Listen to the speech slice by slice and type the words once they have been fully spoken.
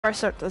I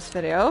start this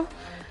video,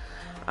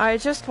 I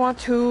just want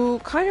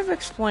to kind of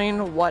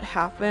explain what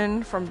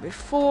happened from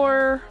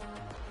before,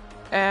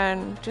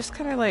 and just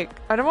kind of like,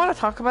 I don't want to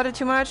talk about it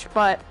too much,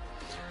 but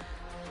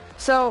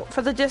so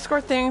for the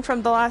Discord thing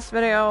from the last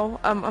video,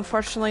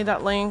 unfortunately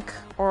that link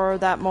or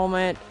that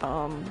moment,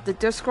 the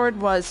Discord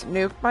was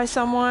nuked by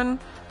someone.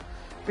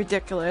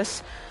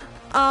 Ridiculous.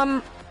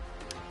 There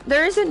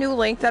is a new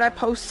link that I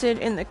posted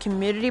in the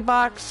community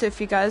box if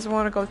you guys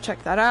want to go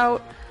check that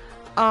out.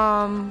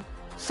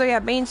 So yeah,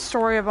 main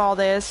story of all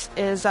this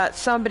is that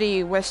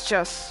somebody was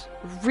just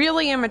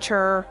really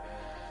immature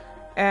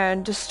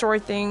and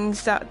destroyed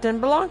things that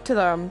didn't belong to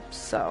them.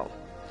 So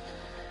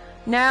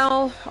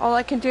now all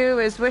I can do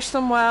is wish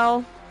them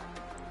well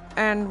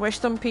and wish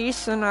them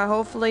peace, and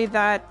hopefully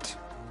that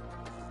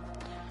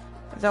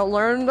they'll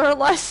learn their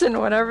lesson,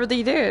 whatever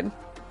they did.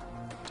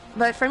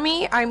 But for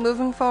me, I'm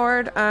moving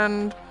forward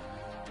and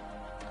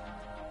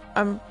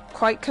I'm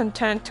quite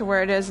content to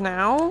where it is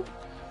now.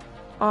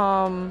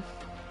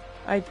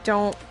 I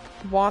don't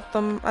want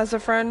them as a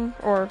friend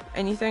or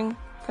anything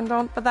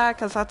condoned but that,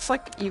 because that's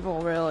like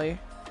evil, really.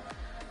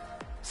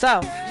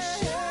 So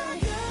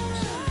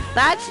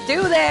let's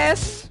do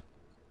this.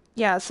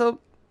 Yeah, so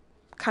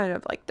kind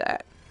of like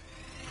that.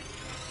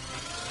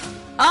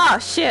 Ah,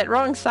 shit,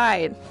 wrong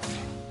side.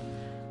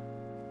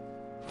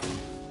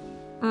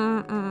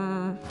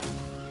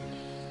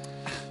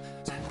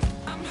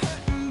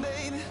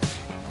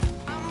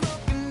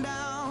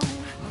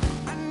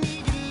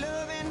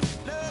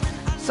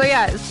 So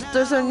yeah,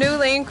 there's a new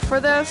link for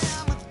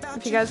this,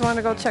 if you guys want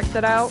to go check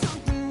that out.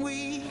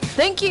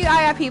 Thank you,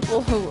 I have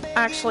people who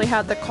actually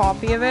had the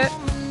copy of it.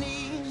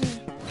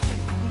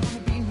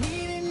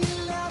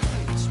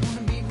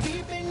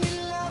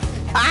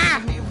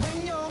 Ah!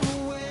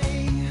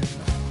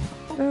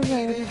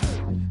 Okay.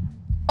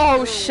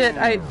 Oh shit,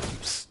 I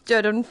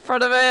stood in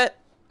front of it.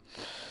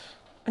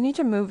 I need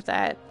to move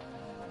that.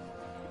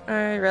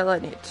 I really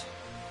need to.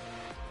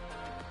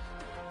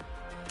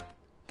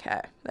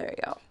 Okay, there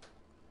you go.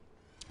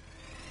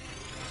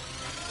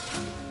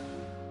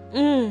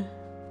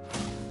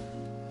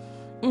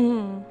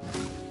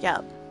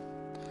 Yep.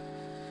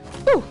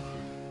 Ooh.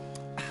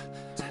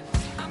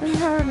 I'm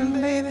hurting,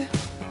 baby.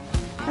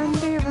 I'm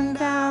even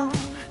down.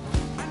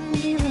 I'm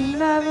even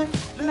loving,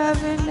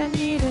 I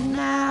need it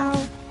now.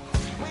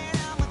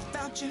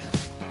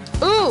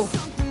 Ooh.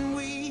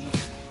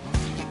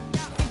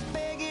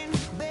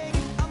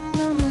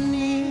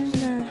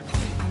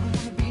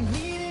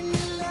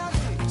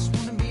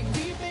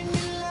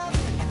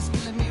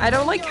 I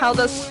don't like how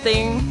this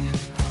thing.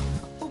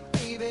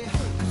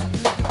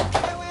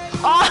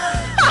 Oh!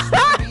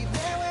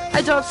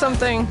 I dropped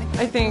something,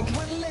 I think.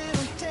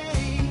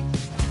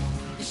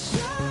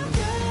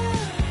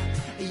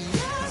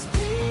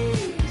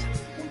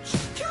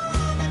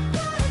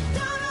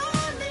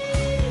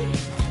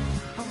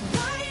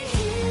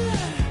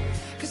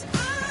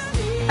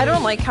 I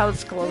don't like how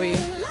it's glowy.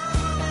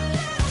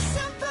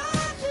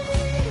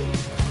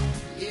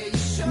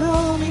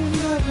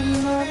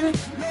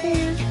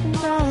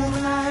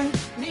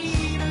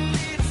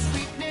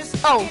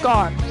 Oh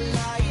god.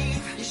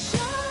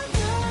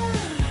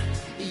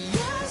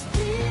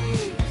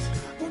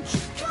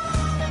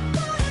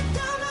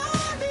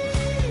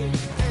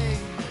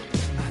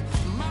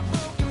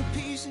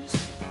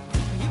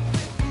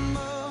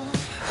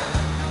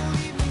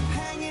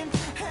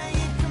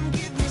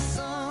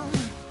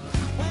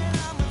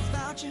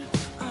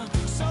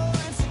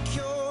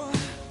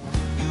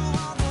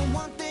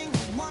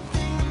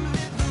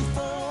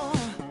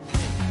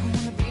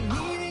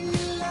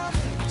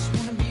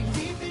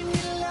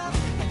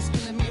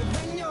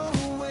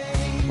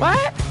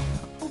 What?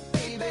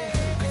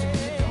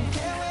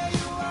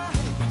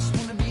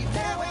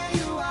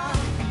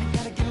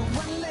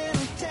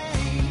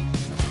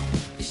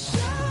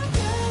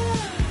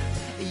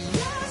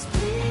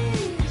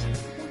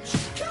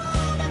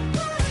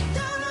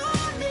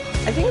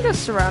 I think the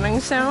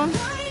surrounding sound.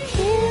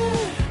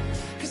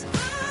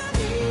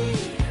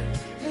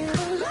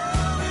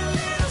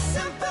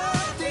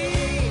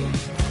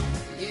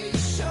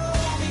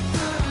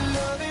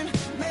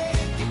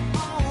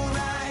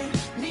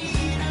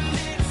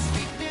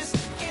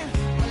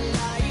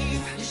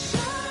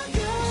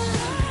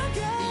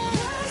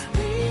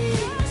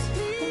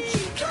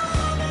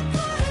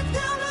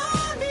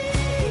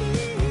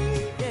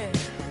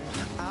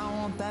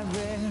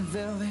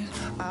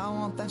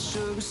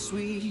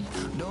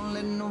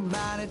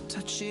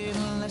 Touch it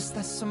unless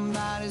that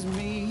somebody's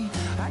me.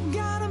 I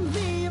gotta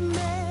be a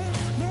man,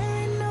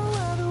 there ain't no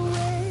other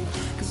way.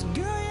 Cause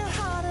girl, you're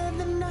hotter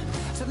than a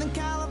Southern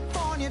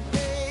California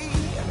day.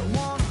 I don't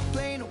wanna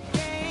play no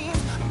games,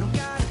 you don't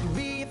gotta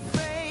be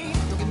afraid.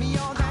 Don't give me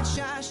all that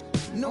shy,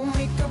 no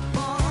makeup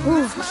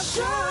on. That's my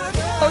sugar.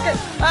 Okay,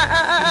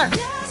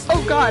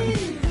 oh god.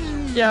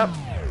 Yep.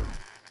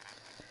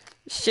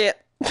 Shit.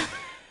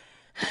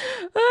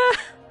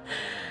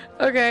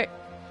 Okay,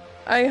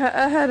 I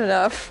had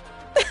enough.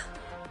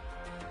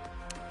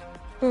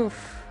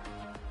 Oof.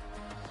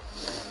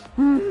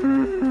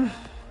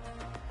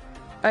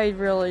 I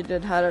really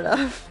did had it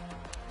up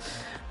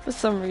for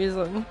some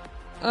reason.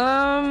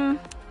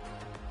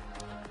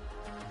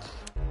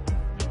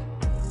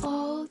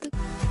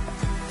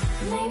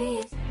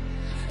 Maybe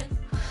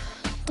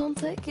don't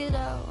take it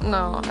out.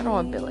 No, I don't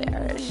want Billie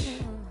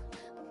Eilish.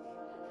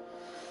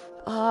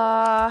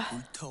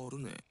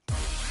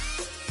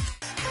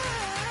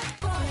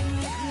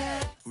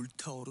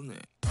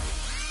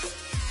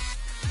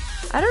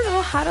 I don't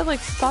know how to like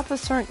stop a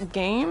certain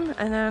game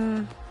and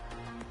then.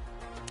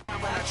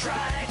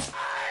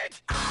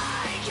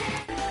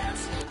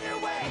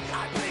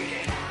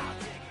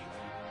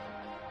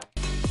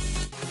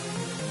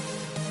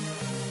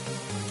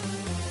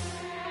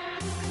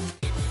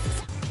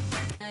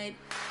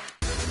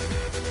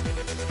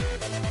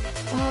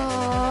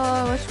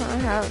 Oh, which one I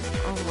have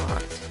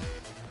unlocked?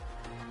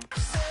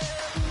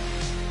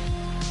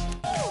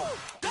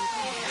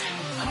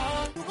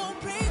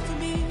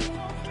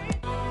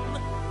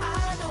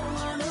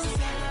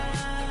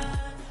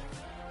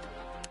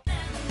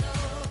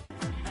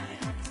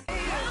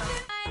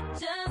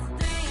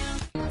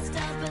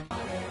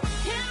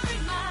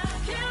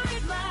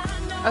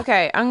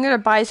 Okay, I'm gonna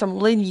buy some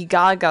Lady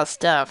Gaga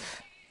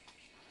stuff.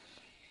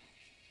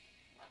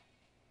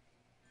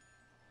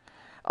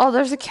 Oh,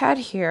 there's a cat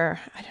here.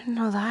 I didn't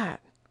know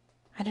that.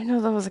 I didn't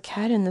know there was a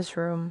cat in this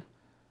room.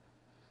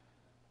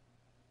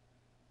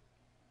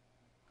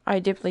 I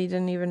deeply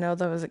didn't even know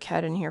there was a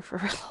cat in here for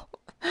real.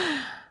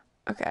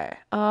 Okay,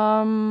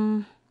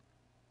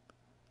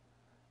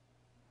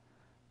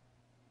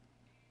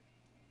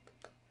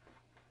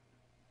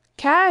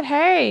 Cat,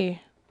 hey!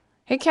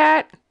 Hey,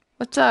 cat!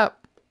 What's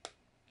up?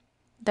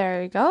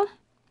 There you go.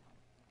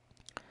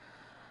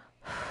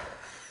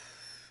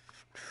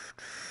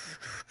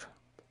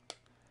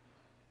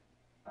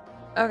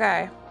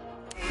 Okay.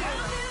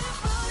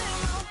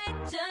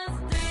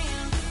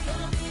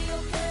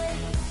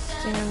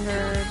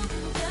 Standard.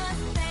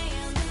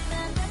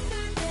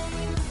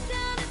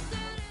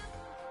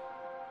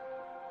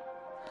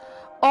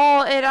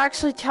 Oh, it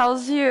actually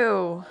tells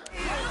you.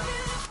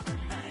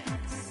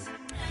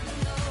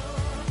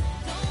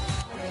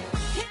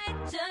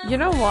 You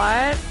know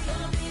what?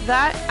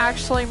 That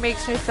actually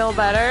makes me feel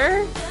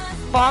better.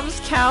 Bombs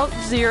count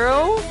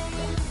 0.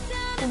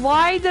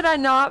 Why did I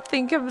not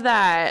think of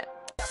that?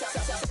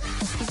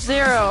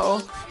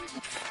 0.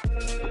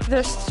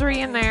 There's 3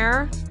 in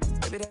there.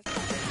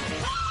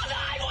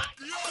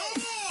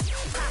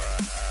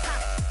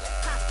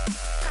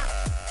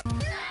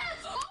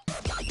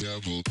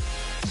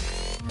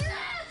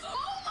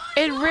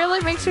 It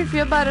really makes me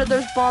feel better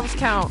there's bombs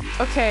count.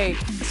 Okay,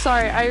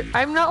 sorry,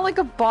 I'm not like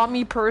a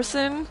bomby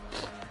person,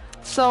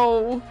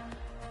 so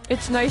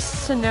it's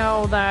nice to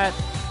know that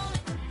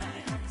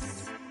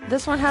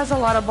this one has a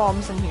lot of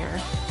bombs in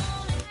here.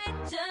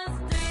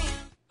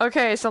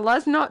 Okay, so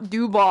let's not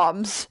do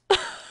bombs.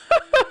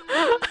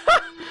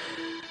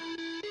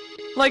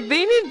 Like,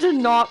 they need to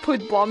not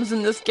put bombs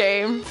in this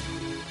game.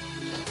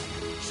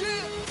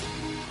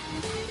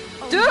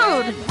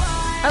 Dude!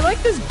 I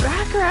like this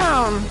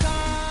background!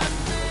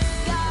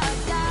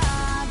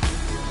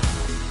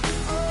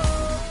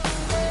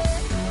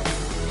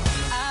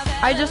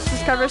 I just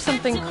discovered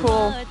something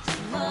cool.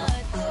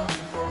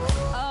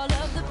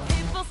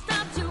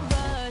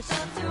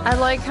 I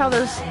like how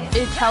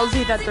it tells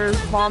you that there's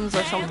bombs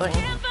or something.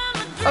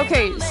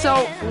 Okay,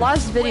 so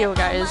last video,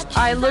 guys,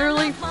 I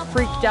literally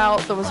freaked out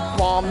there was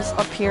bombs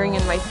appearing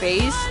in my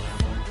face.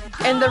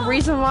 And the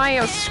reason why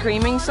I was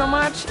screaming so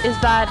much is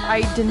that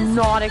I did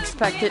not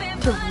expect it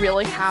to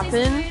really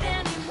happen.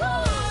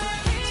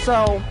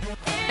 So,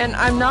 and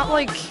I'm not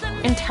like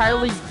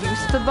entirely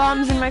used to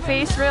bombs in my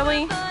face,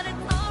 really.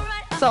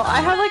 So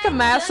I had like a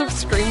massive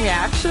scream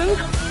reaction.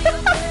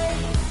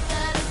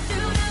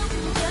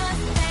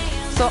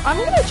 So I'm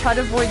gonna try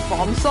to avoid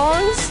bomb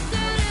songs.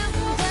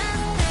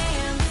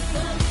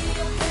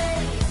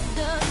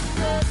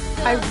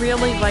 I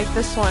really like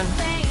this one.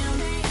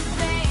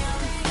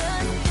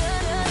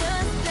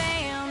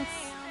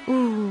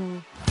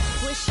 Ooh.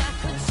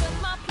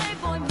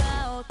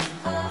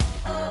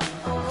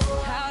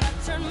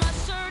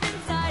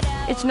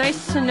 It's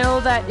nice to know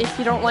that if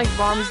you don't like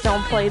bombs,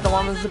 don't play the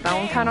one with the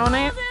bound count on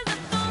it.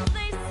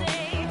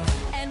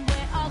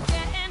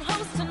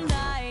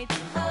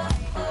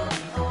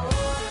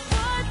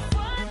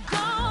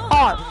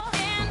 Oh,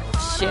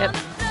 shit.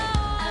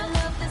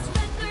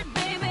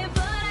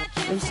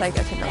 At least I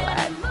get to know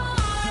that.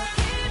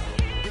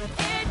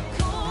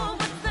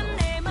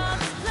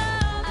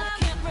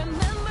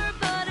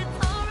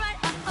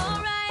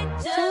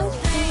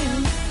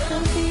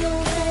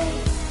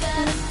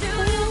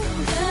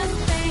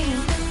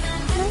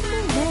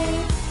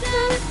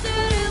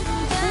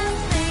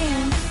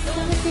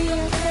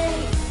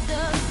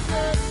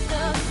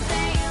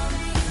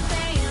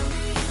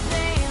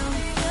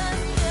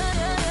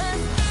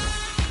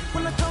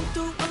 When I come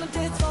through on the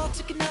dance floor,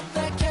 checking out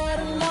that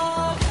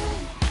catalog.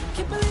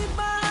 Can't believe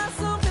my eyes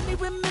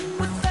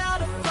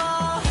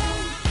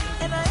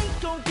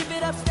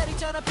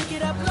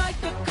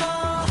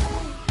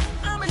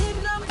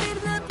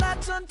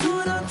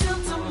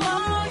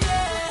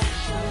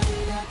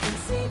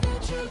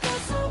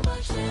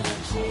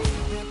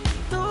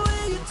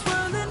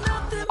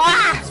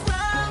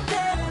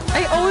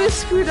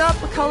screwed up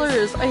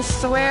colors, I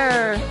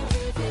swear.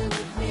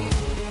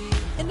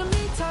 In the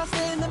meantime,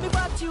 stay, let me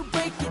watch you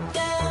break it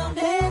down.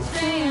 Dance,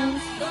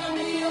 dance. Gonna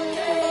be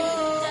okay.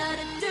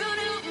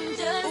 Just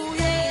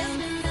dance.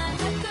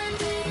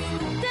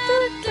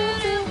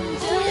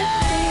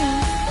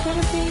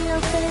 Gonna be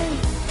okay.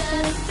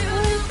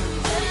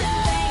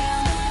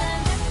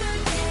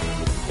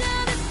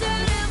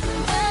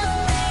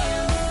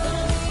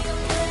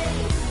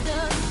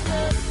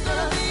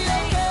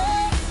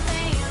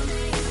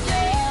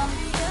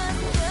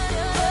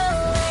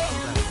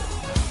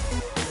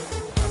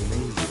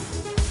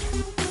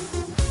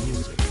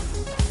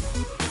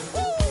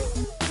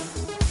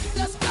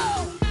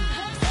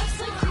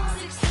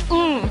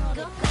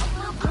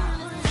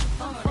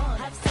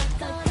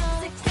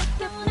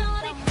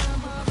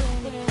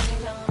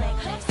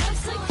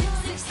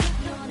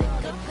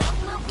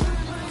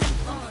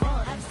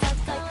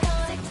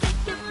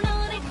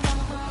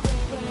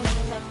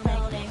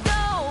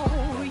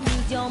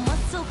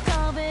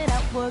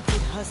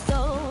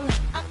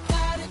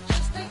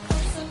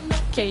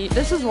 Okay,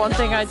 this is one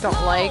thing I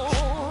don't like.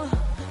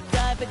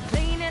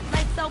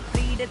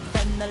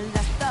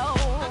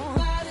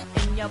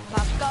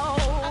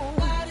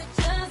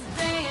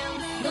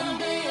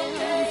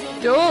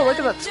 Oh, look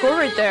at that score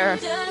right there.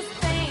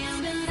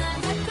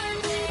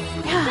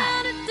 Yeah.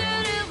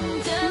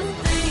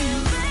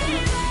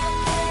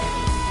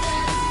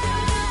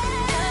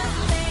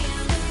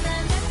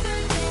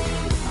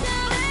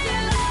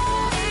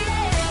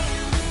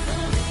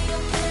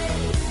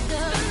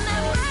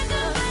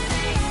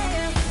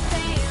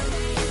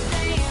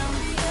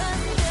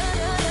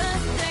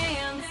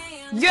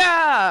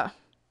 Yeah!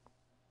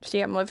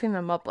 See, I'm lifting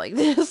them up like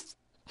this.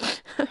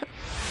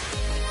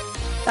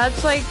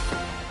 That's like,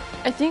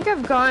 I think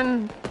I've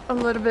gone a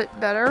little bit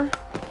better.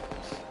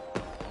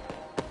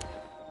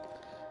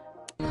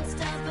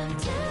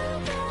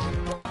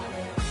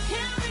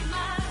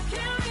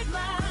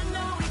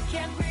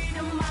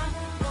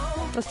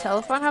 Does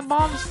telephone have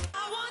bombs?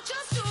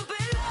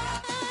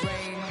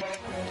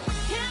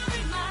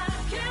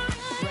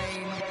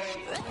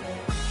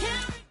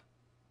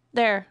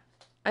 There.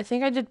 I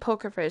think I did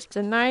poker face,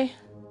 didn't I?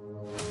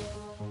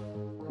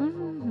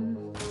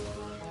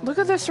 Look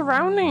at the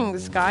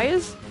surroundings,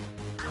 guys.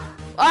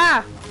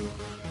 Ah!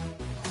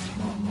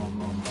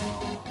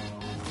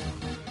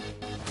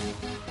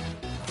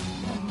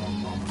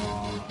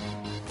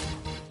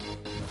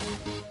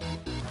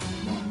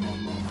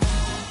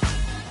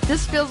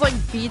 This feels like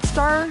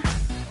Beatstar,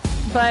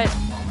 but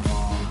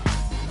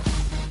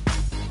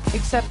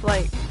except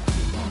like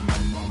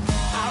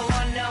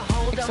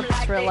except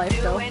it's real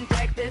life though.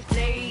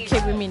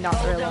 Okay, we mean not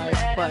real life,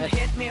 but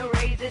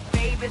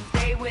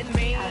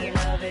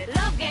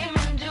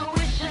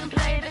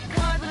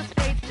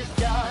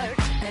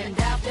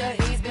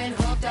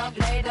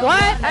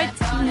what? I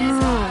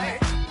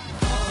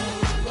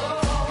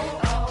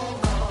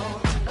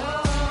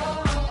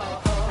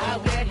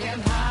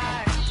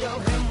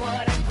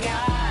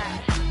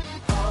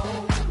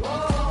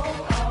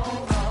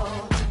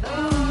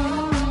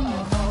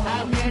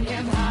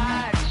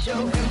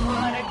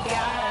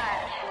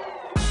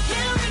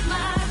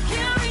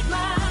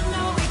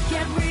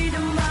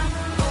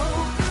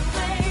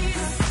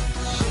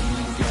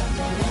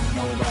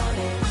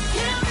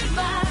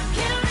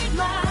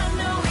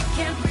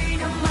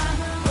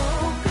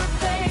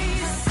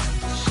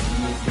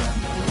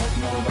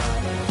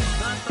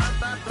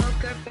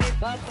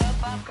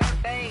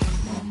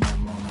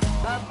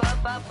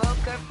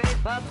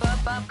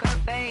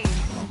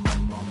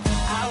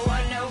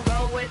wanna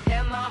roll with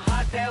him, a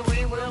heart that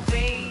we will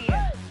be.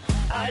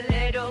 A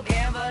little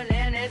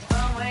gambling is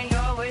fun when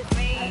you're with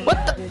me.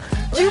 What the?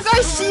 Do you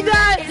guys see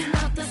that?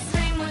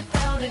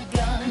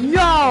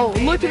 Yo,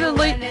 look at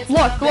it.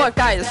 Look,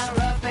 guys.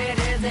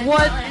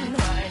 What?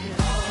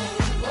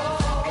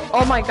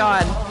 Oh my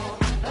god.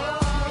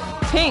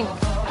 Pink.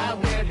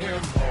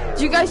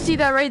 Do you guys see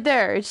that right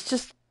there? It's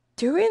just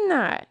doing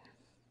that.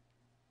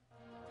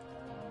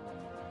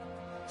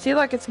 See,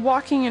 look, it's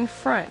walking in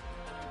front.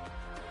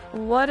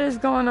 What is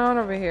going on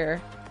over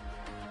here?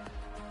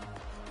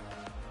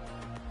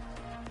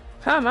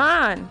 Come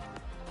on.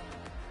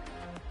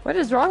 What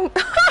is wrong?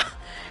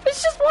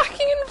 It's just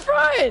walking in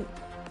front.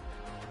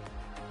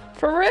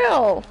 For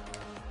real.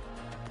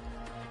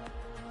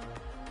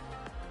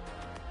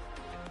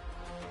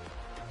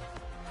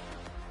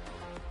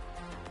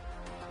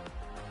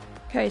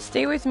 Okay,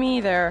 stay with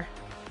me there.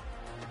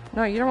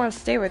 No, you don't want to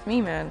stay with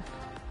me, man.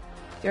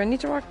 Do I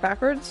need to walk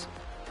backwards?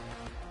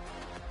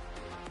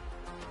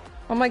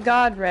 Oh my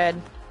god,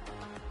 Red.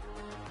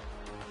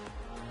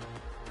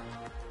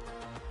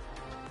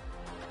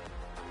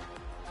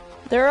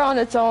 They're on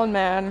its own,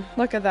 man.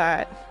 Look at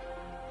that.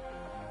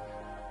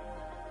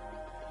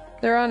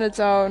 They're on its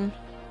own.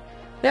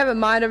 They have a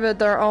mind of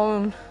their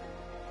own.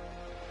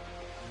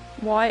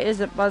 Why is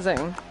it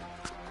buzzing?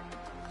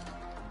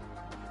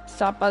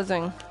 Stop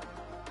buzzing.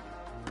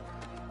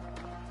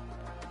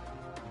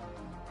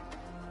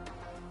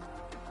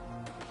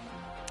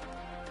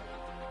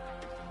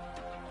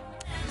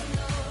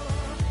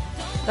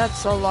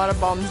 That's a lot of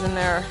bombs in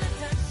there.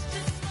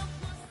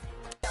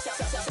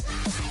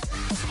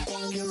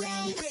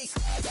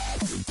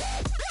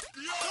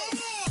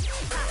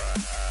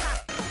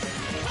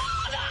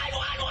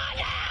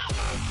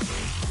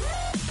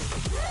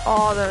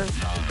 Oh, there's...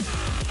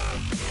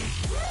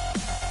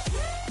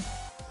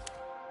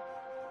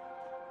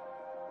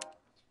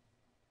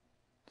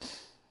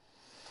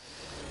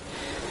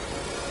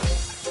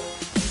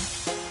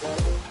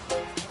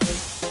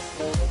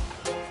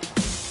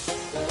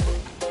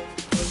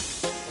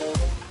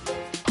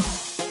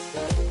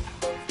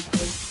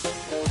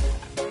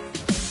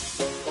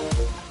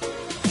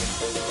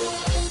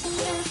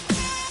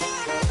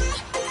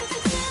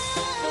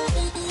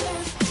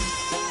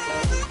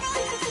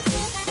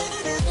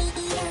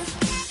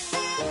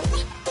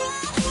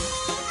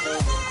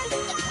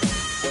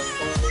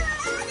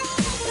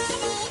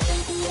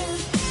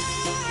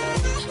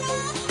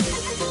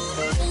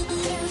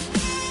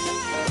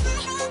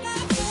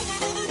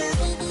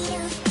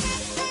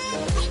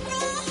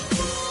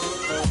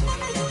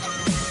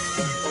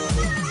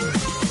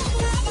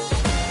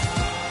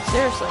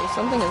 Seriously,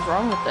 something is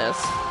wrong with this.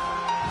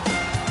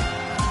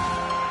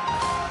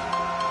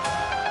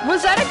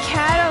 Was that a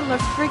cat on the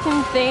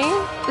freaking thing?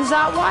 Is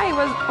that why it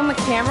was on the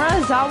camera?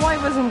 Is that why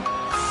it wasn't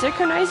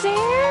synchronizing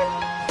it?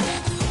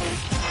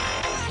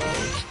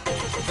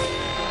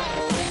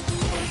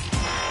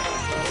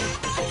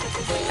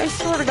 I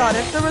swear to God,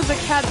 if there was a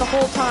cat the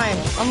whole time,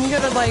 I'm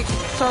gonna like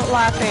start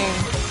laughing.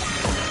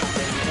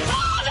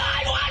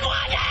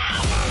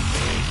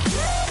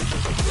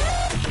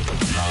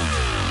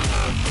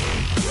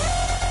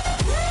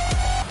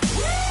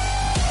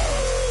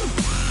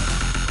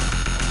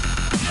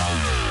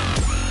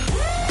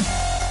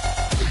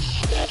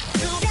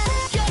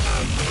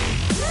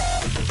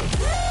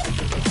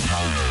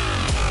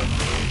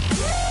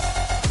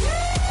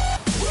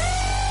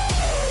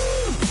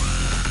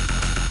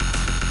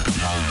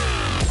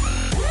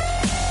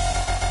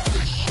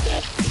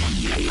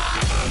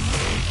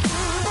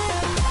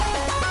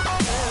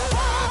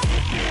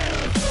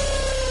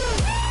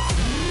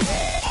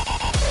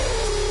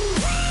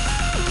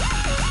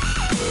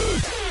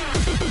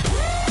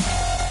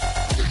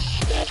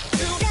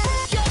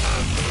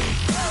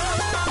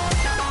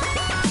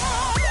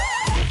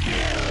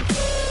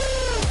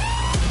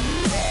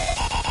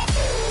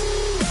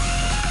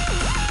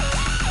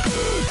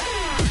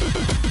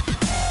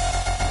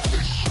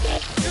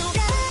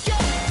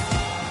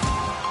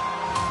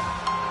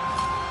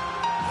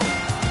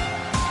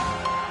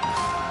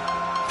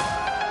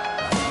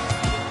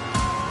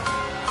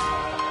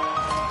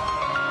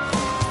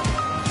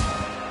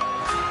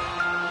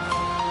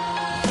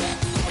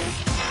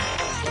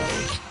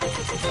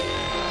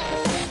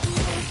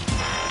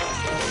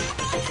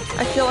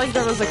 I feel like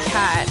there was a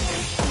cat.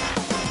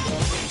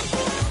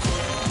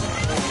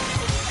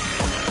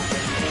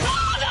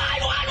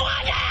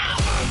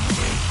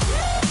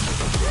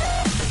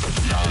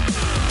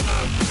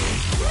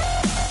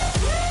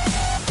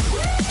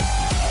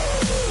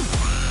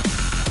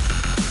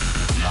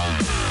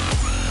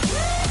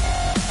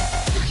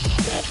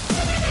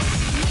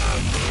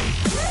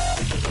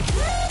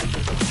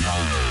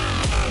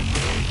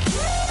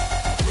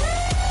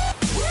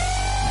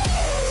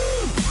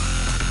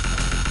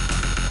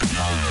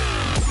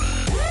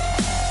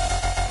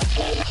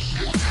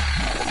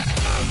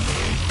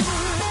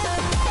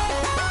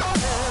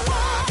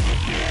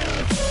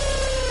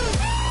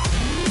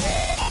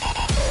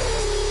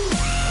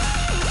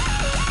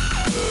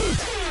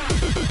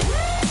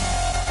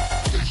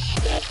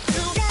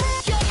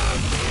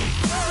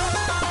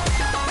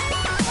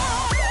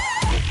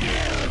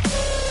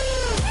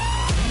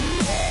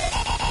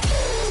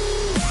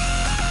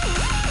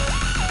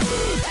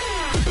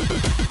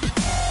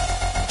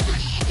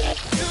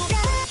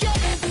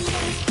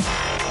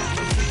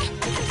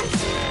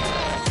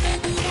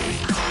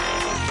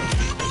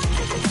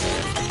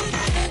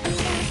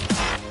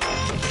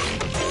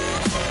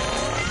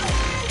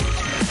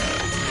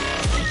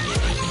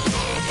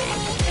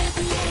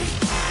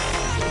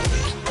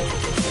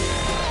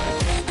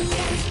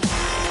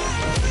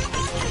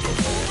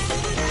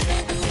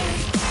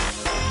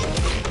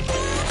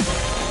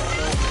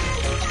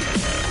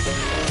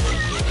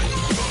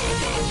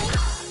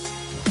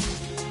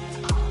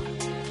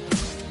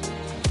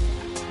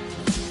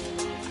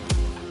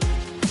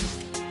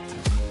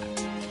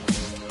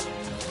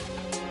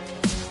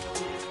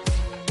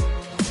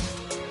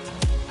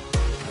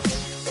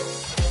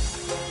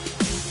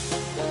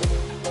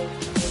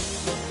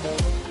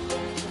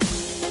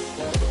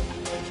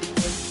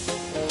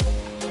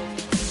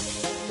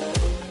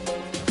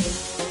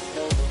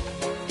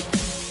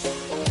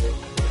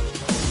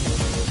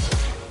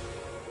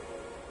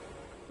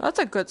 That's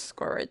a good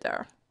score right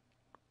there.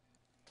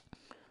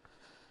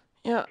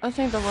 Yeah, I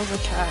think that was a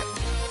cat.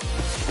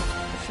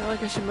 I feel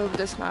like I should move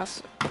this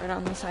mouse right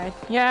on the side.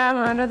 Yeah, I'm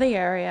out of the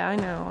area. I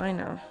know, I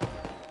know.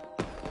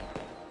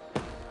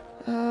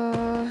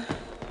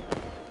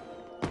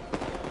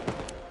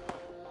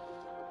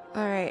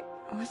 Alright,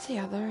 what's the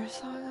other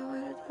song I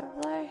wanted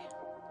to play?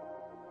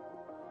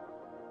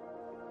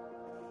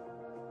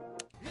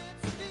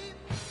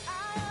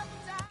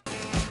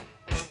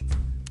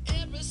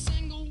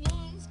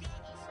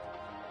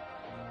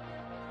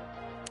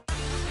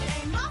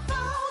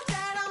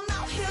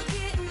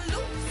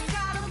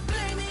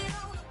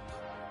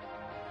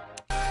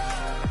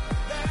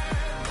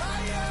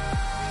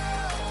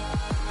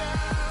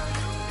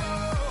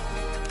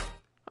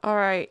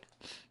 Alright.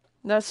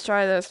 Let's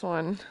try this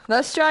one.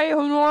 Let's try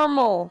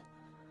normal.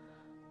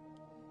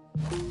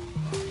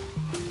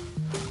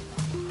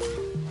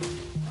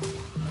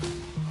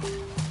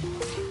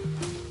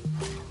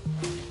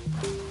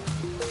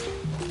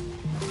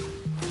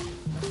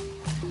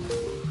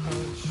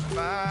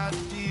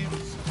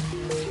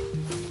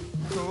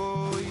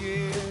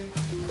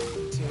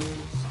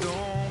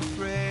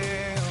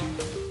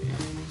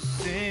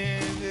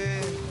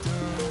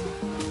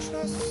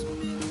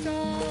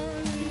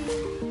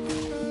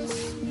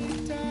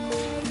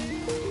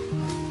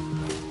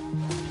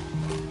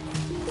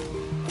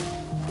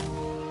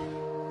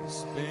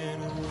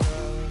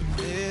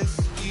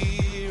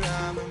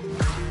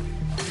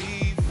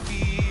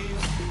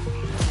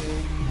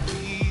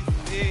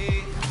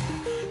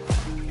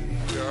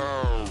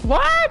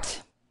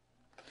 What?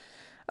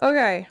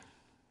 Okay.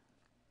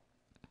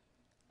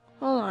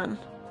 Hold on.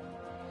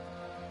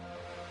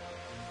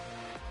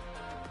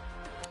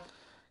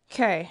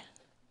 Okay.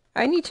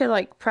 I need to,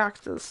 like,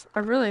 practice. I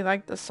really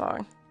like this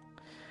song.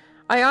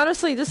 I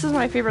honestly, this is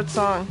my favorite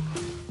song.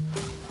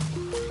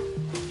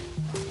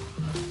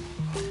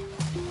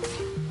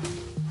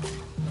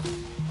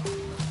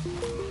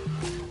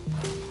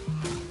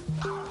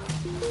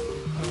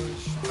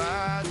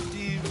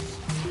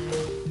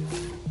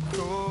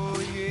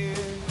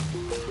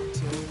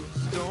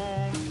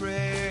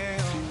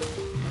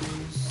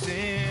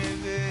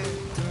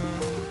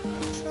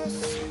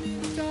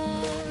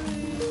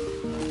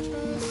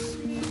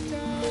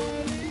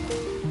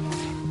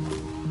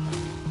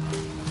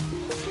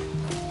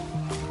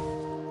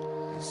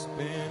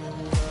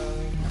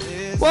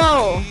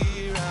 Whoa!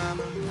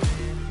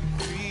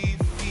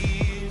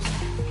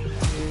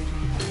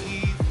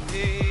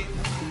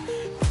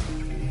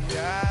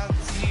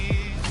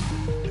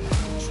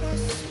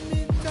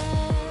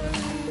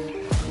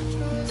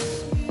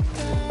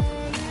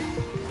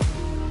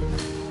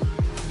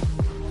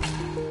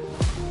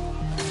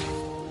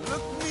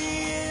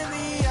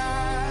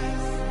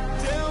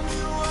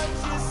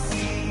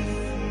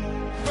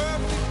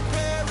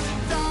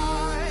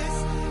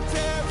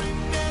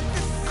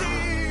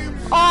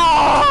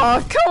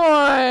 Oh, come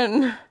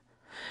on!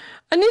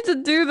 I need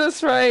to do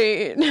this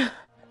right.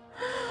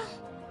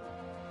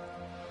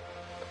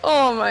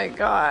 Oh my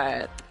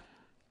god.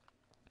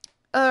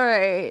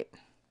 Alright.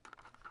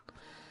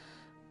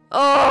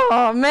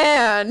 Oh,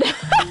 man!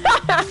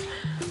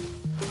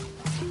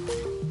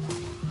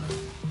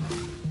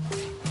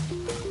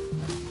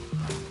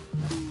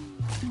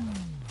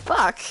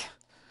 Fuck.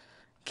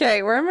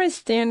 Okay, where am I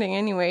standing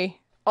anyway?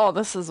 Oh,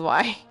 this is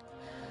why.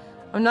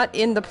 I'm not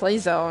in the play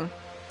zone.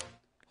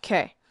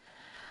 Okay.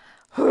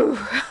 Whew.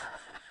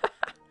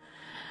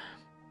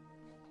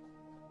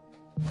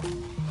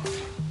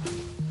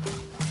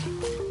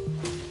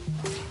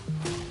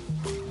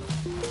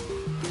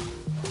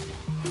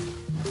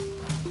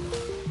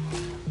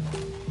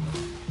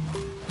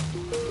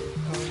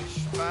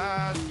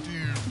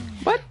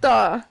 What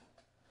the?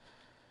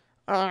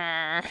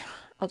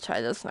 I'll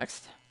try this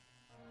next.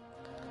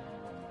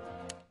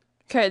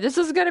 Okay, this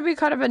is gonna be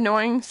kind of an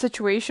annoying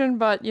situation,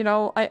 but you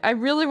know, I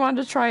really want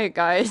to try it,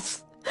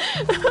 guys.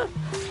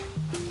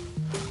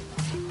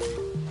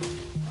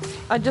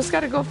 I just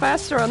gotta go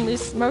faster on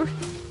this mode.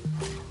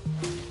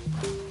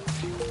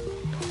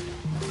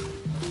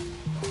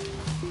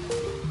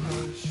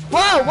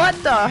 Whoa, what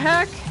the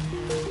heck?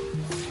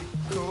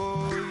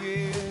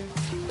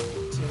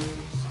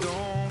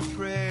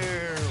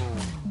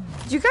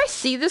 Do you guys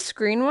see this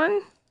green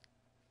one?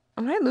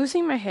 Am I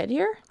losing my head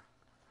here?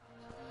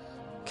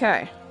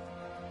 Okay.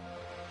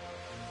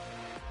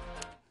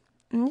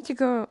 I need to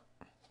go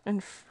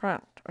in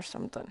front or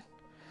something.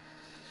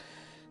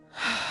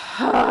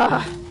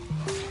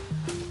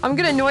 I'm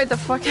gonna annoy the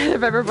fuck out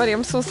of everybody,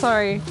 I'm so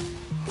sorry.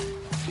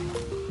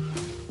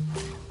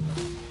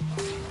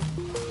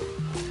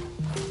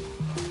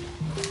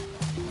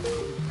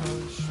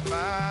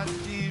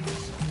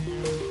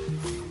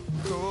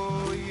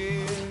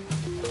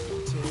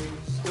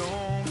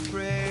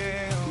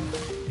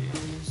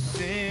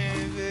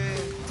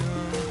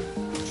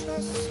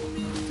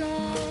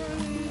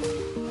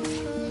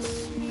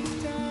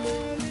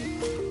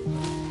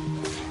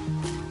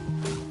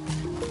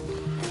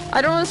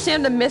 I don't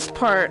understand the missed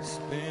part.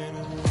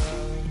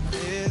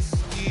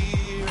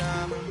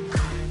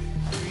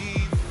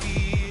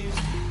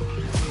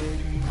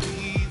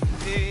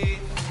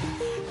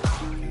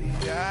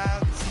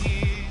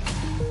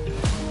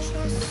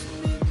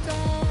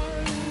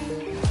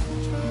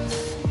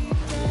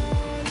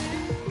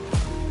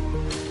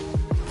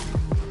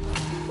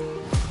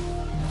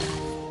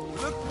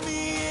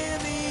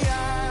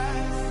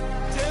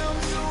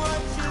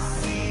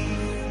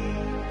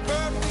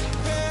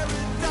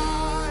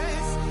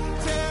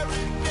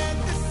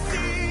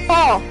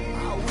 Oh!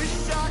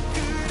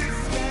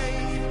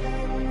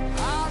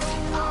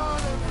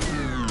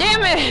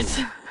 Damn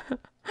it!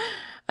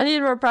 I need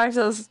more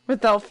practice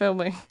without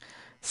filming.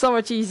 So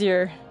much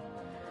easier.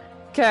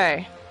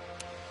 Okay.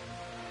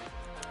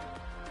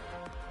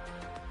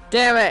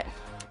 Damn it!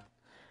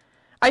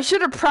 I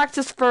should have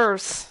practiced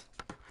first.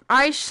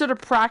 I should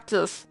have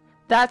practiced.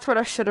 That's what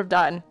I should have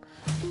done.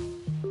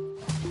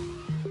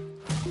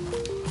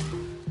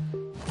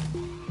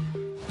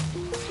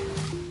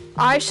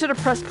 I should have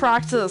pressed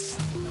practice.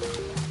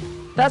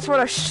 That's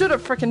what I should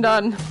have freaking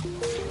done.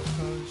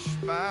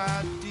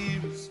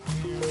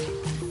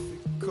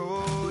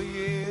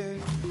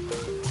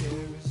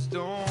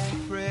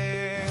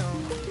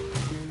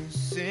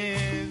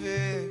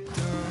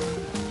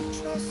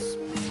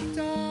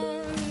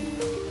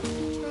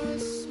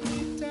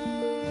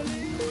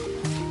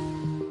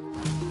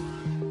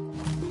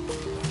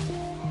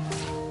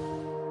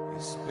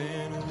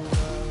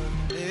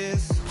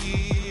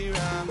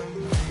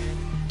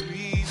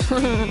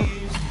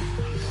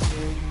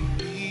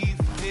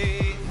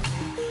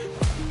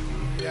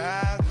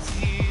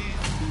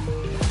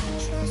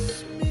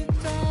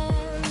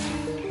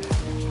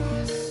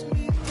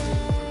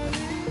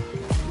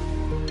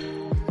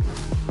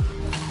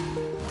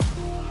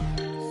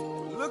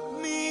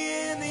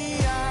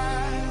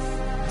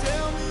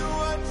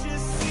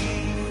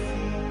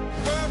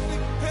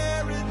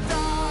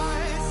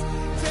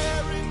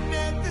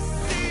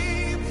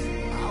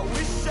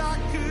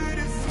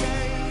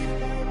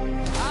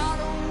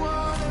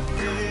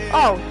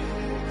 Oh.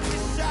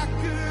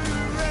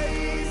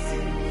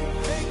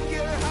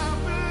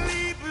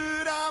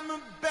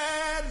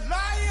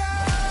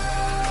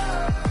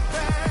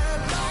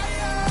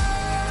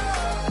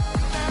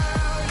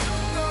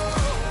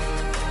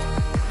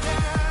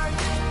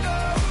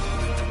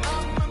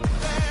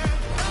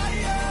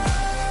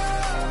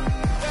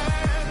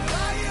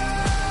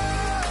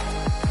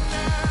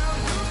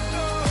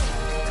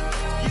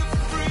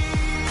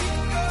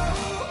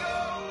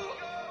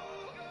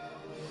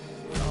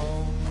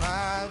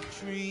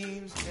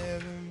 Dreams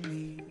never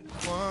mean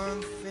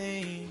one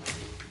thing.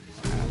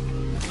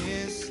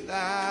 Happiness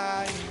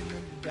lie in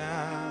the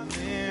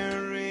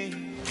diamond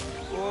ring.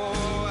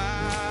 Oh,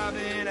 I've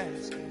been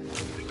asking.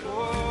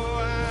 Oh,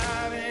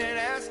 I've been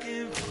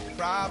asking for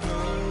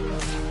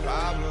problems,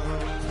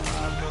 problems,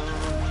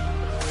 problems.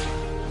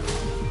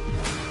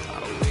 I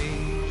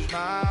wage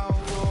my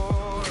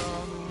war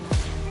on the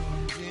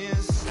wounds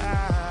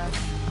inside.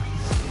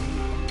 See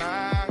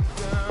my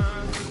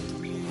guns to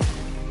me.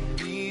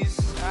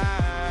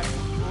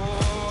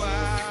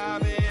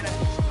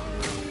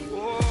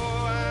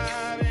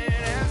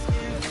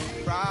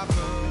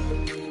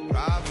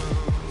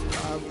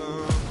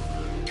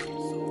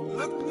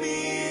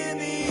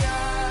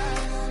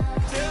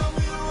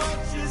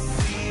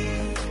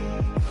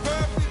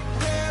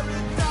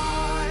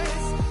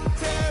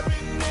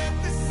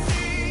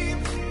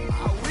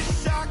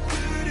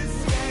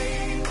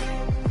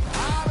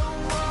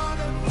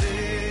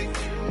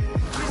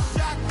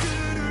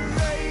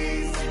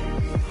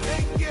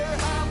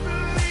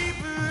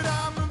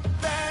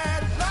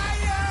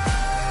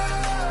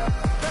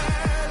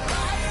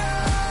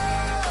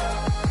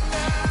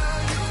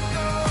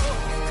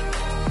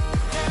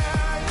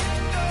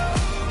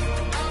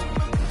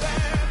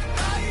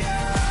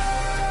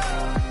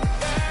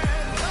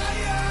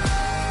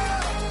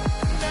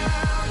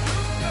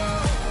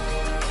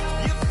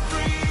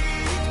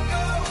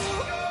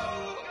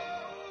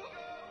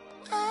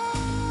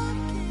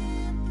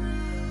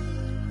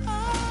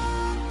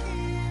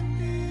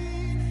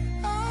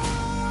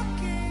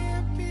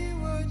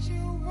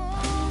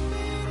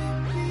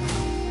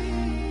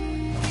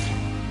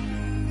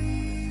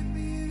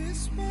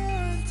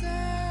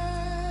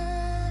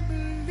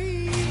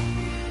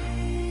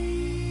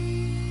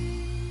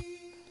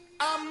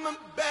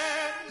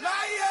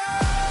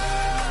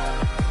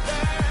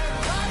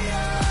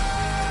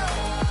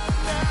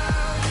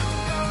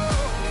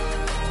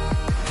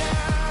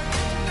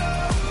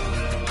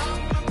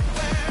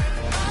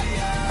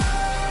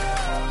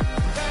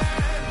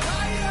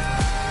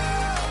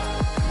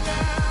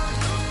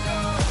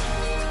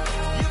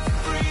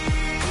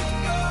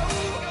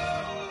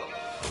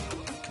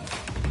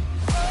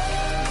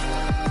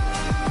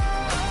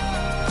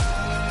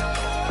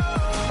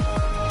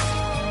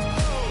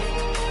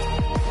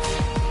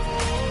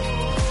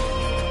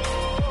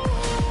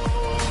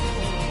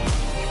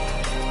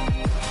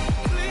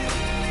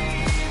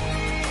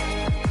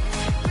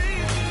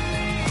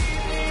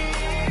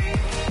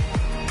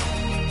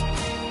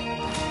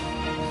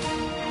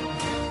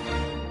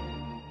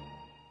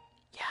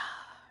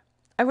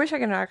 I wish I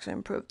could actually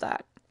improve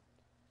that.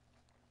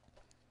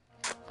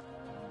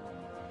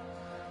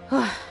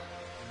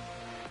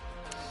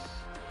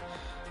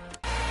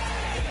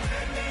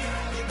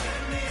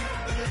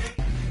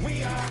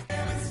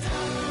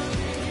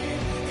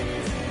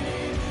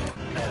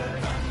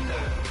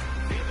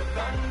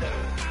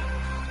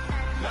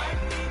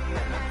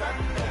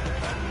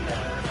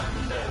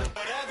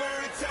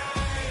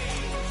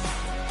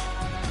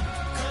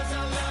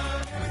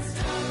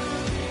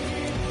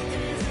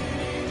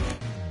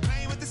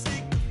 Play with the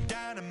stick,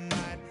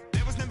 dynamite.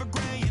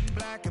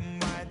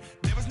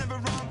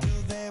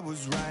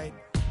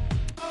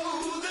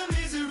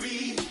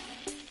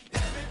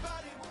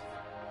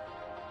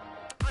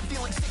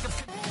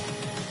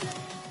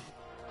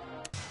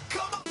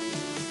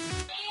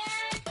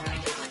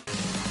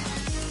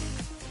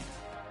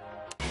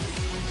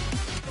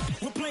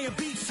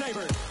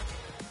 Saber.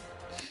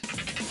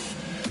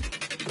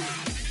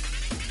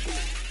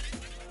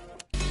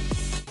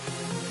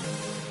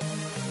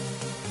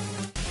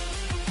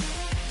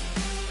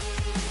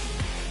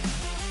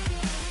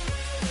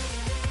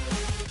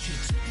 She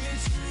took me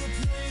to a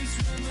place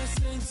where my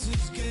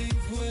senses gave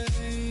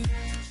way.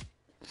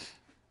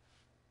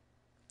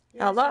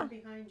 Ella?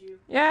 Behind you.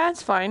 Yeah,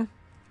 it's fine.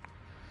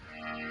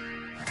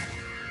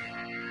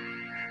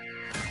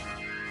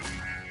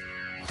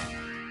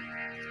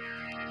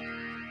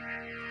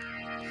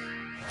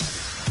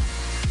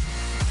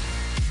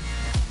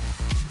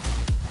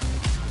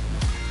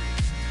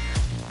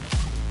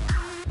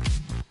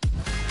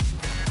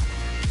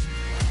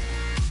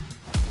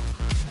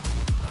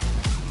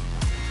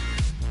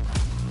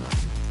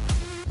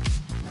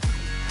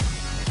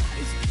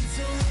 It's been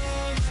so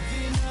long, I've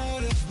been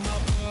out of my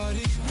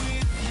body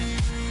with you.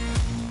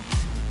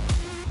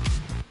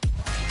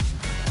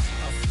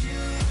 I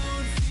feel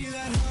alone, feel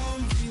at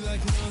home, feel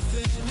like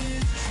nothing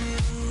is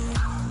true.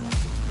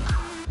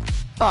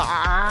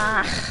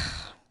 Ah.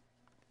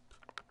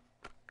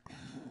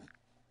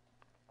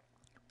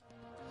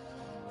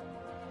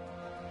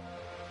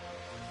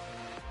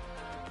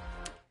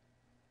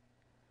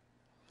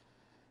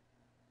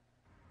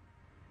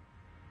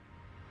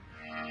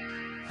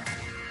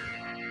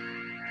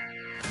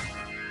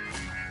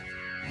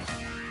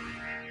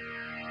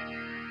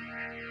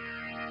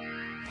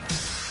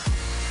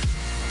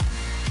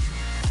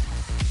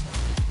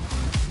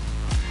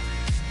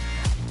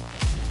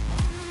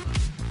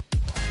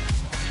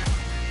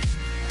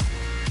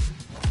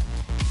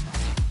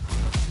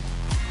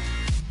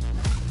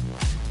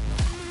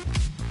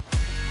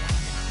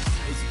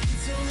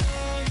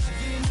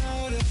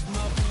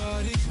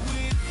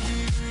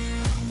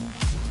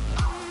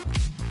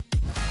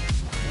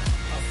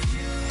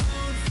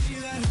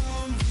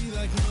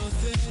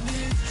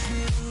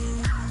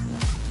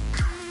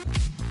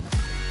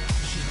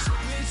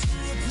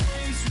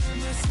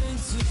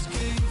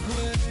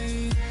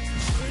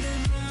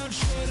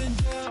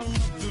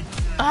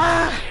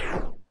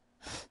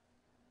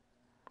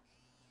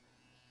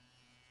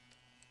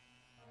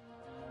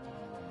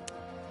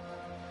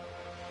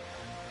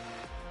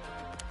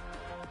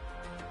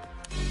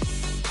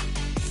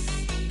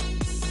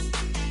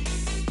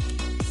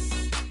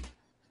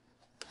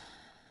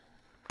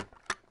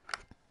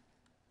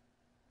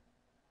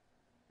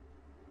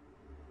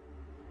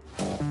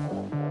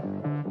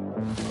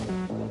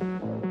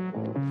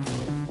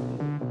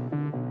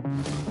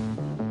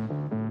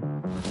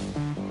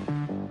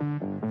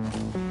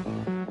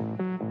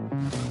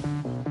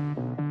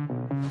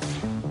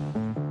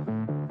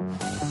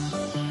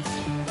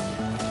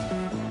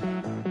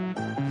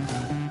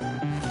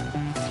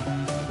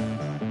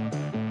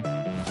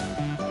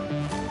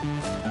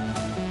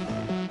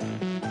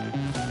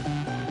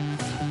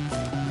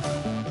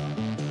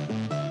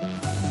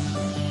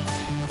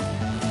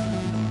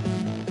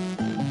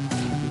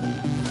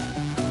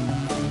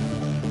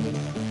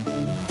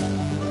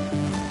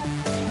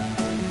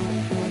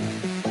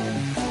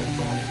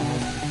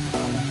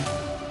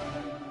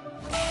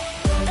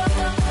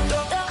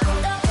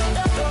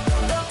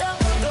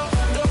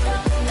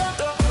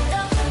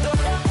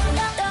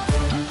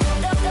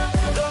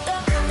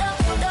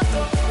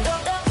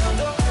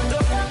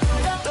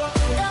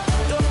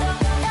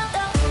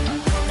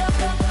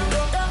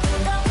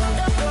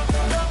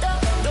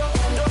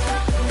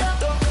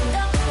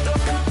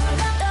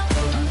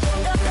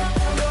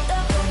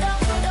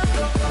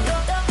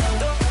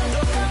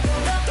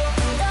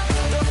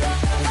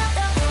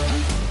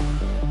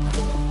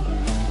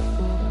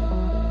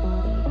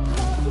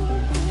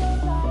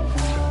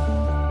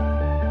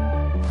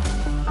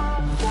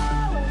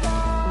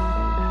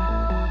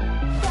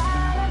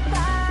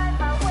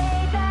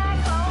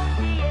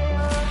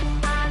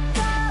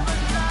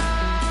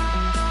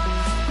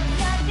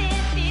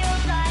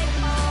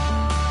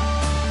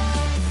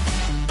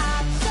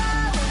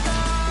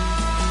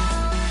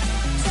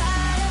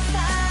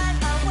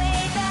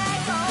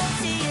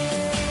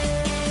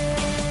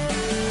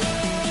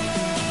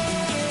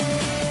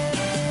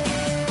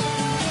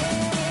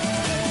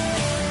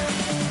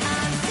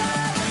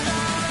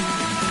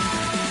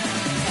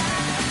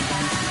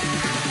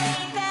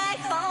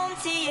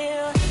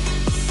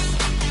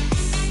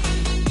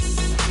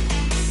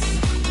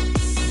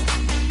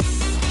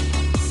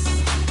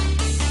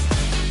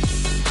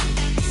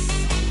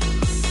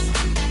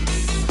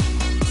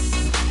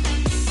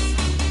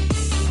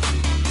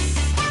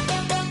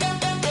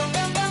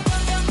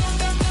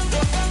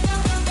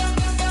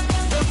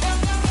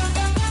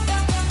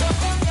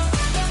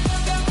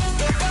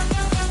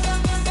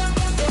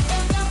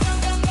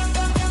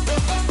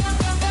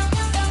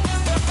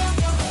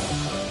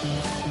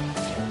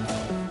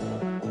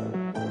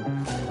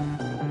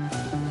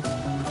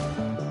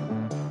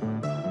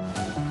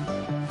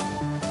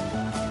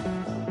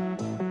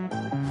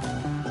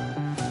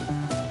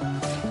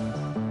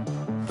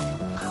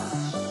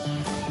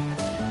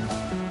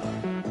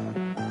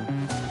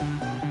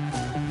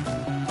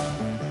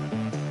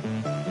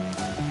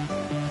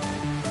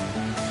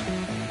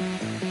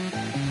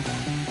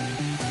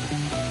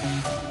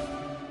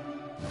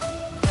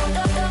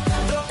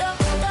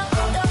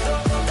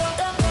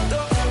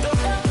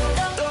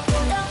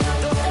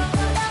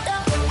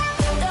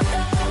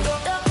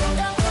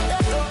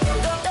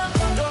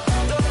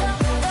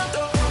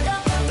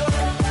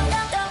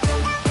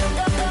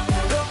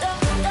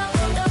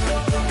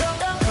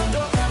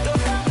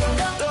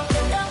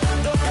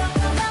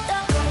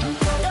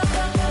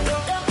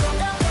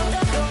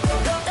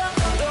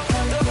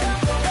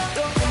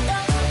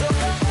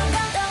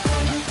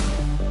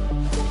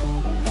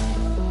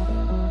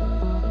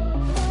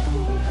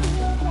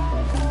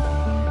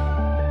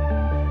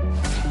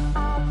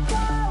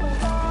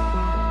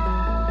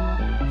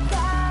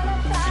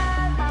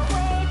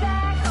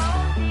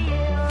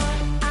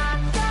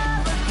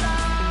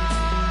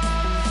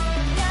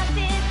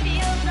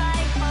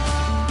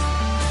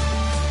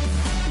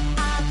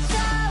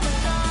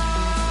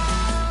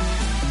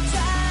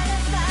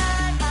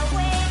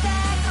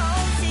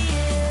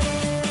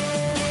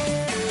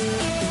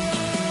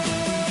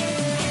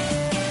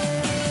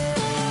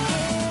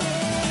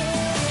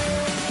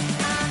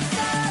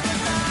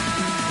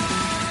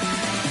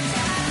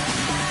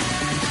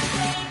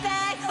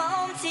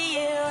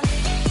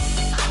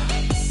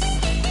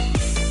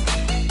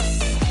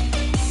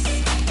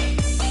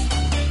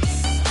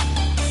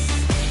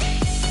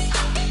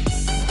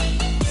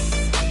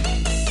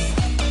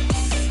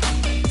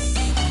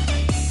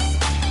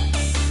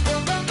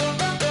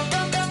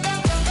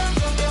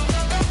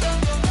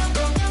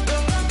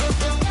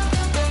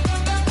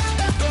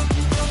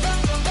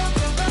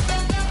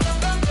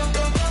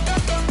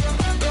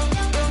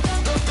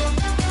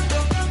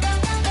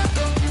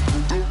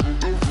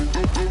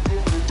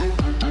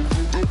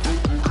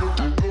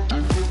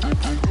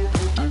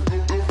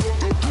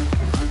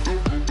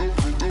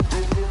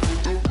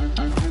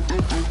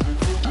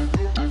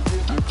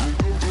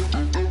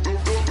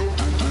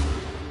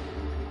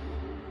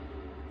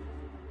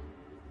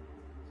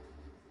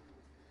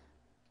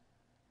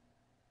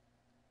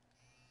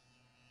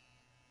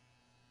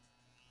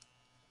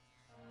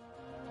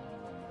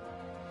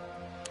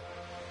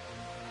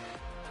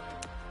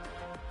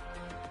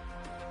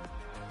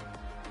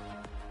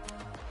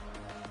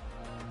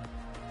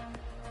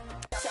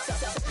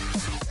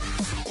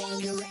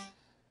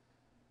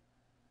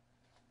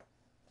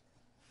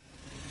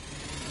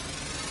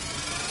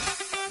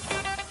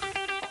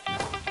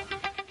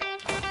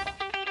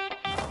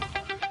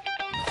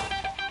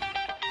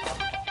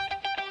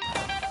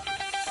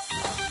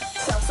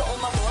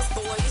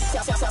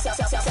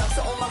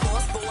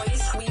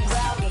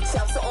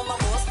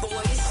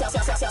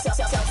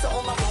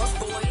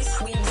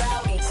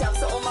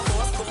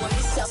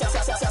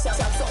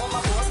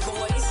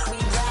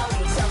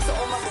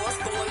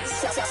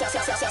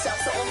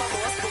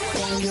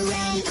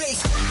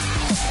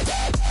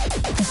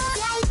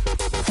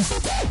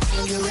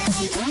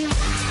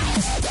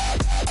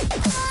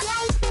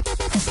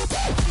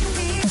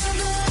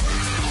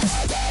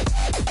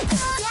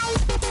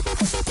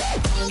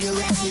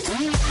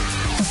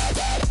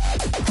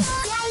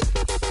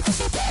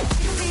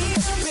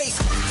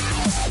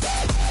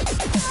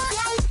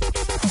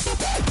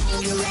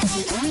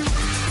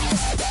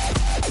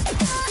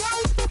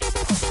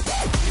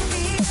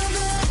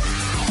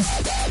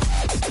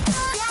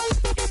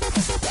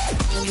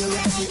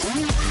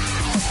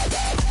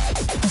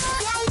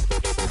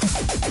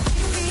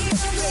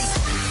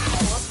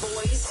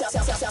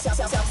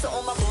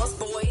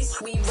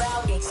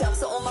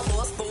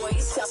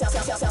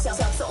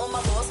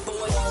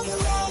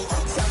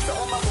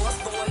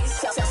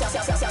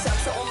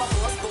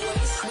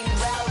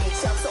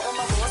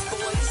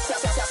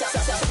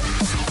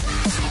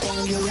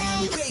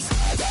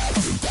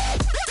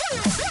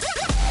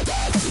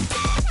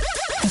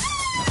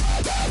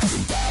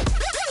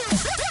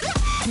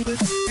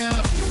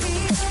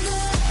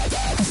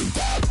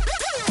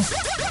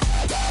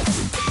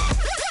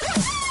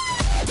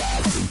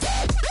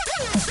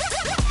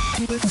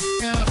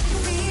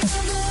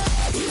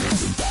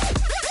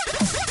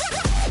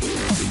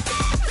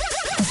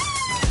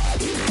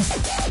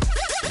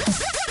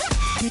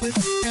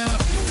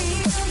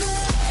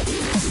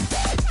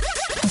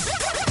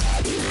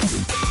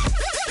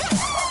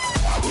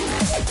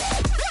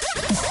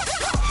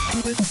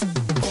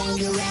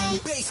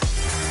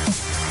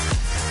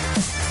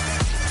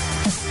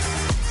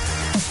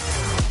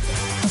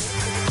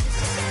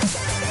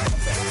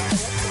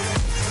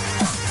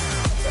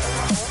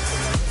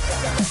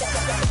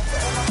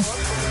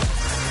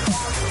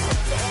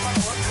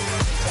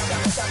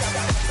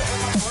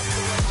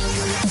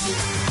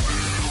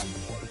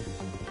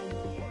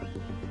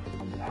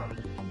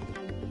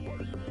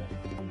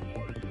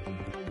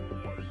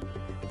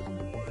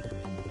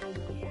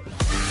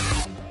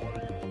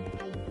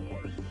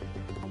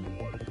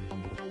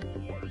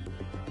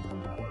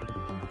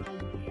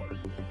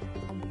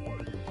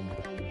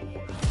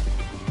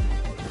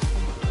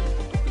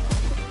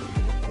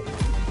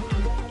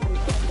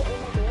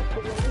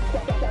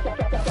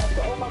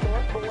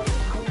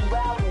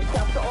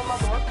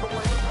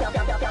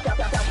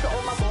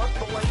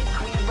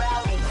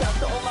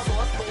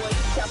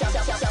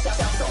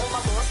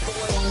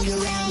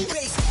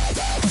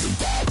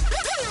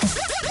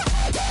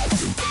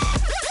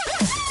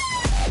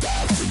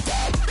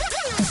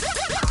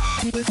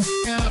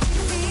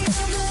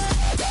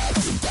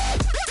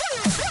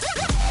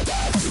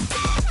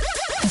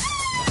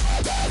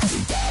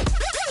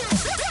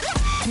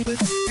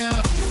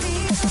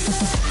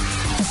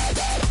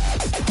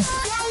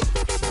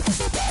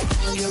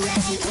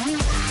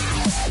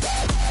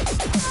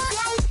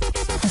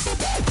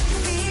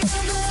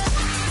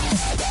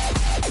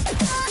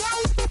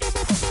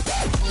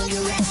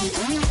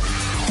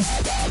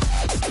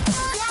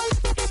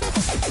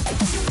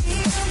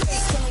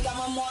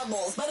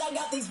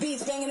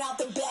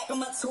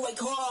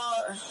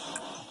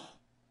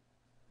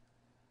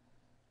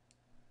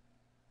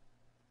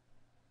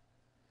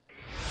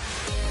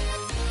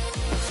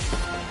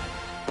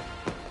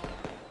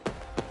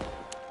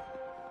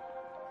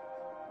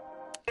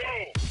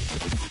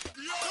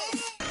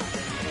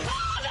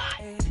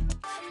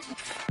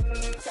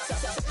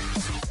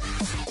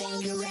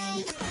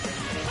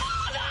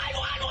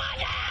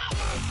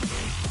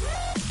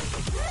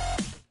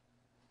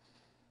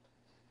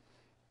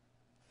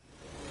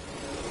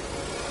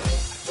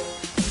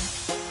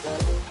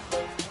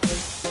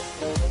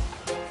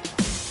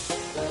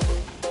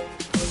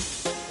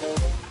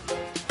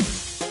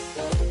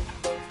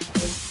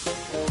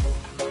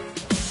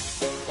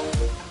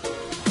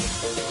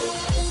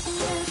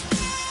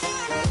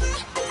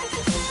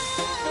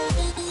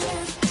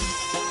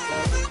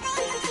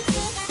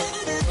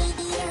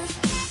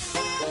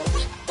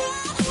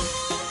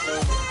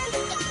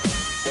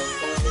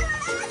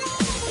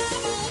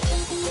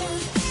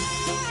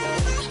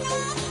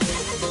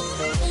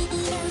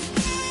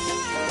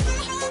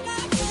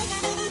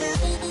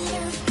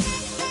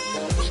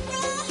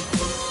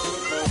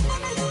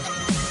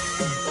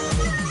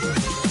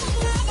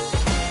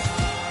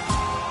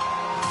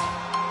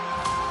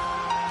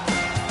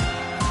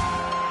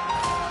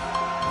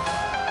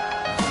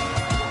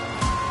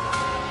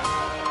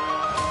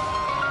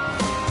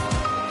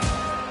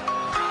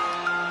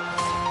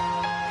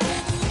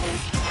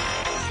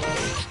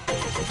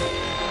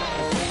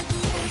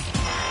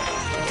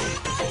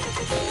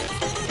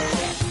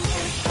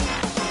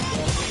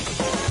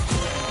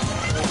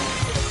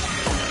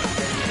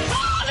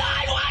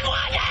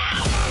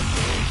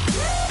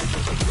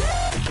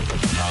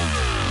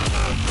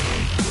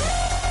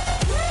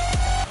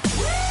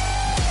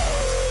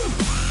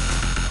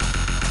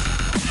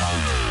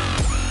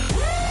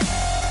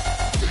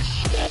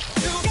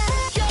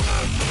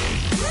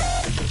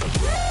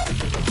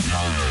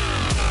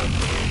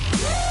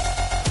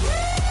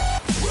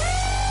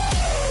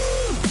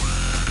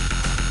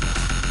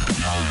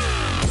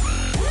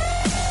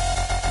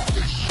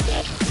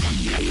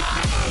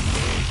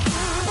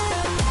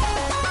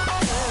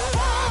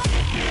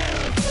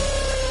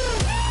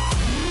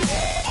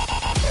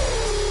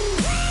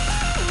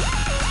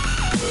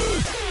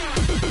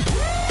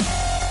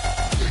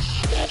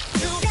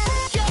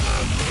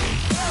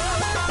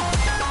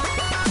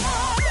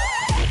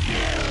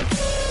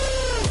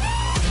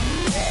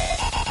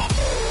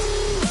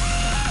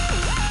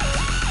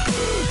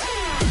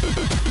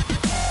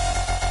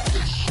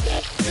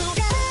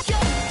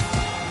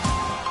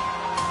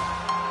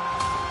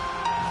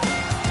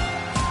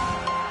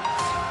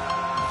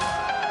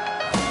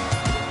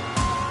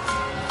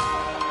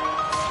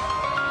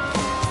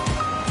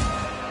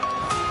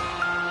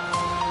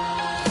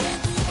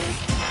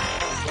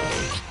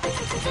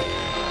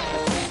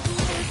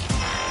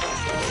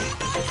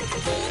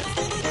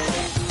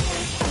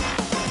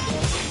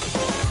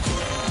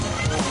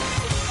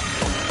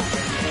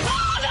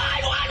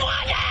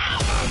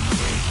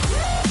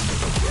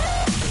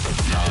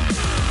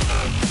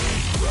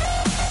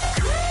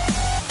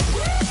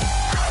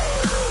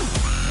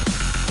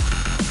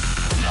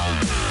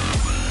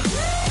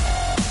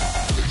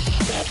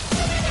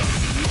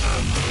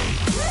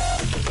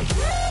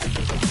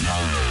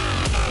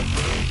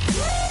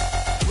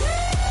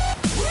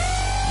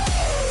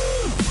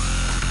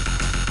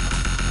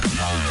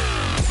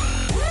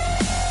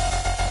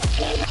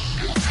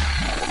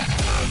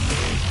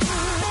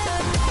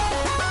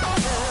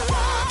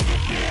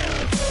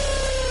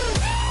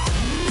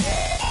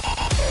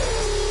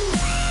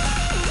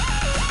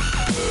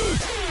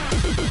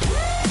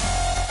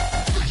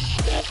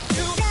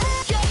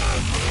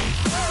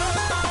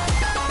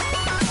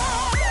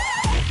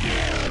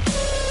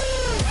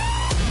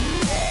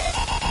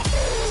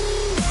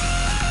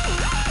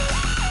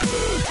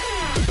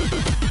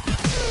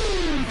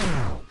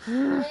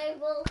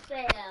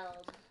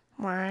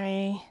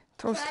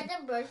 Toasty. Try the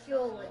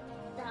marshmallow one.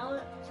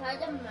 Try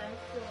the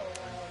marshmallow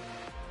one.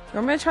 You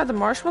want me to try the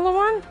marshmallow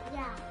one?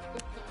 Yeah,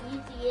 it's the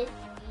easiest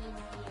one.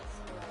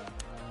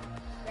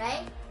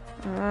 Right?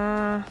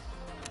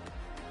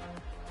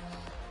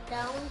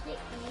 That one's the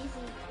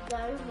easy. The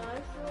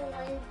marshmallow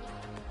one is the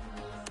easiest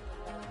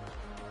one.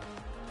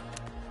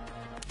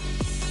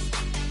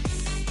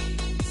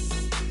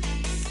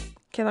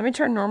 Okay, let me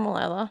try normal,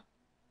 Ella.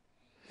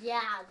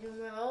 Yeah, the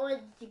normal is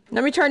the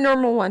Let me try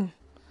normal one.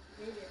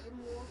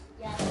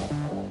 yeah.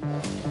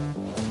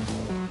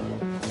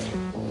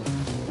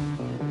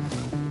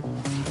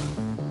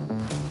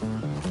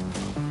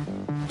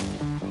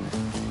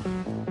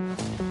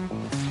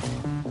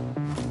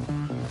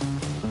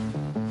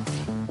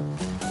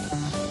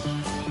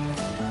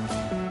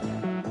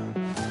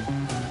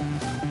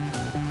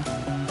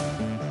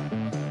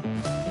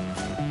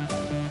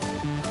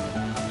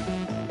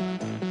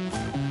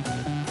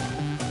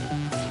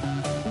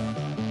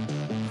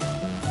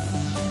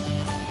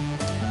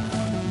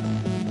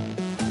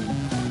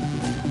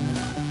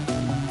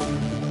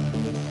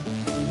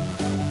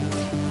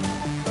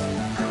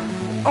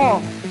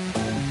 Oh.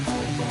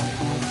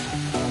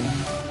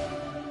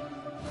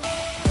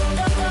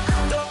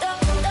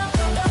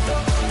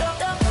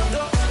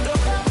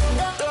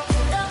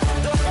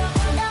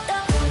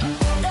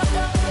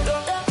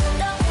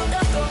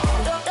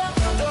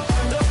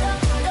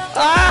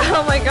 Ah,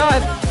 oh my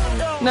god.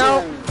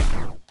 No.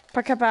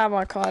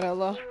 Pakapaba caught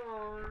Ella.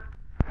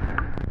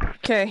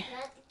 Okay.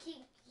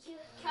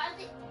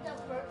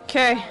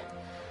 Okay.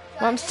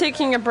 Mom's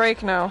taking a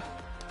break now.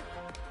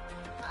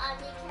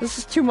 This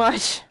is too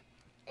much.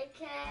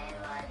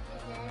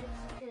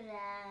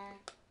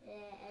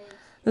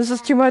 This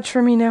is too much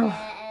for me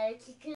now.